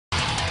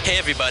Hey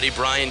everybody,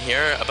 Brian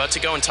here, about to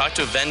go and talk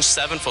to Avenged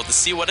Sevenfold to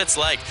see what it's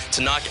like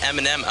to knock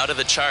Eminem out of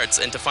the charts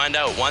and to find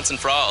out once and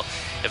for all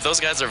if those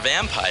guys are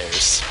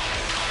vampires.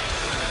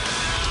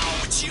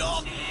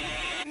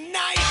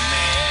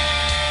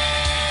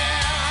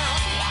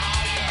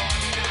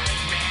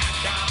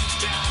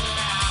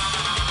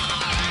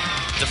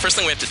 The first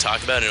thing we have to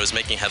talk about, and it was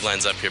making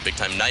headlines up here big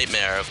time,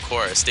 Nightmare, of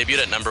course,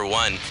 debuted at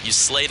 #1. You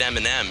slayed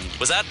Eminem.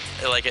 Was that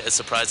like a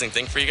surprising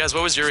thing for you guys?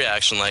 What was your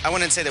reaction like? I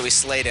wouldn't say that we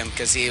slayed him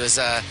because he was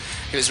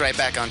right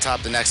back on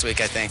top the next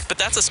week, I think. But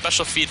that's a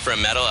special feat for a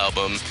metal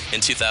album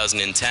in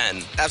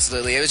 2010.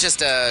 Absolutely. It was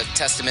just a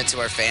testament to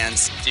our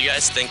fans. Do you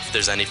guys think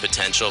there's any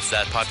potential for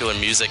that popular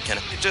music can...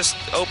 It just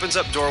opens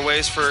up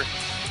doorways for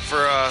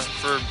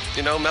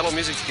metal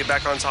music to get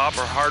back on top,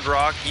 or hard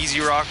rock, easy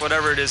rock,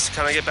 whatever it is, to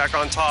kind of get back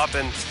on top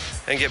and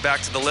get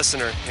back to the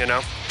listener, you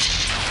know?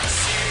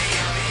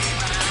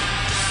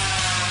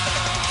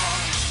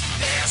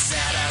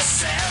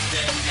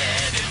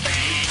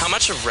 How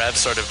much of Rev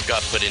sort of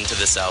got put into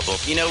this album?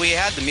 You know, we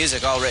had the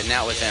music all written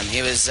out with him. He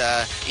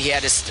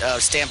had his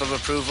stamp of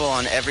approval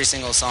on every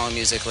single song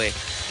musically.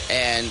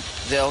 And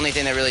the only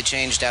thing that really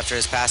changed after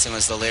his passing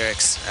was the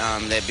lyrics.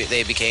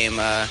 They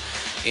became,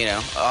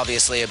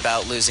 obviously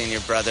about losing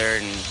your brother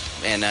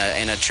and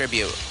a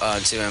tribute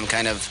to him,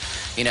 kind of,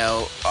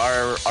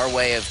 our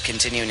way of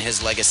continuing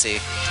his legacy.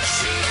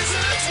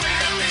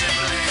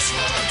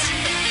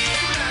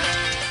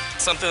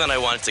 Something that I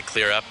wanted to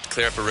clear up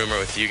a rumor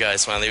with you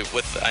guys finally.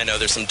 I know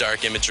there's some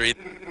dark imagery,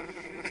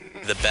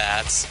 the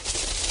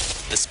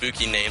bats, the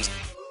spooky names.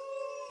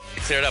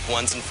 Clear it up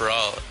once and for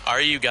all.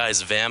 Are you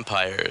guys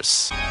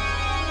vampires?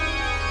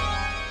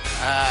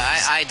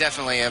 I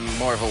definitely am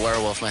more of a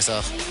werewolf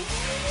myself.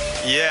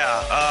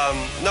 Yeah.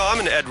 No, I'm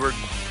an Edward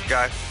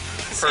guy,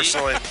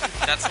 personally.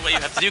 That's the way you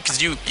have to do,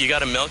 because you got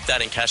to milk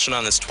that and cash in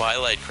on this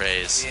Twilight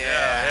craze.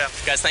 Yeah.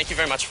 Guys, thank you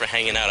very much for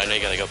hanging out. I know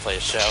you got to go play a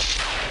show.